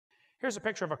Here's a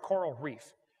picture of a coral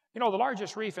reef. You know, the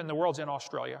largest reef in the world's in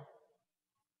Australia.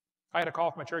 I had a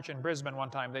call from a church in Brisbane one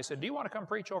time. They said, "Do you want to come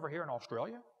preach over here in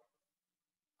Australia?"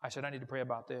 I said, "I need to pray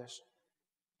about this."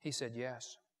 He said,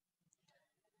 "Yes."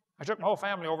 I took my whole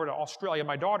family over to Australia.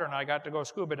 My daughter and I got to go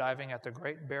scuba diving at the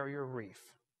Great Barrier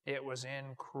Reef. It was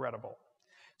incredible.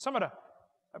 Some of the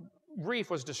reef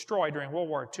was destroyed during World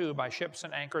War II by ships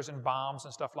and anchors and bombs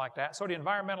and stuff like that. So the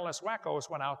environmentalist wackos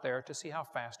went out there to see how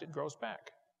fast it grows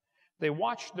back. They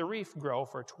watched the reef grow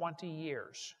for 20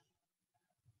 years.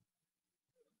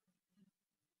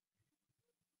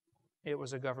 It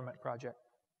was a government project.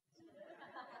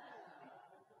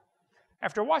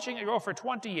 After watching it grow for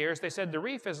 20 years, they said the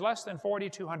reef is less than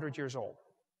 4,200 years old.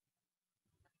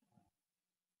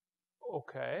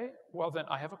 Okay, well then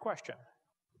I have a question.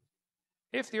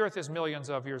 If the earth is millions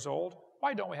of years old,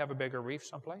 why don't we have a bigger reef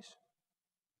someplace?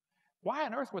 Why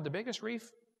on earth would the biggest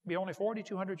reef be only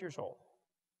 4,200 years old?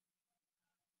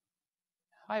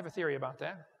 I have a theory about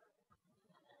that.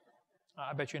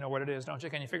 I bet you know what it is, don't you?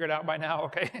 Can you figure it out by now?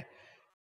 Okay.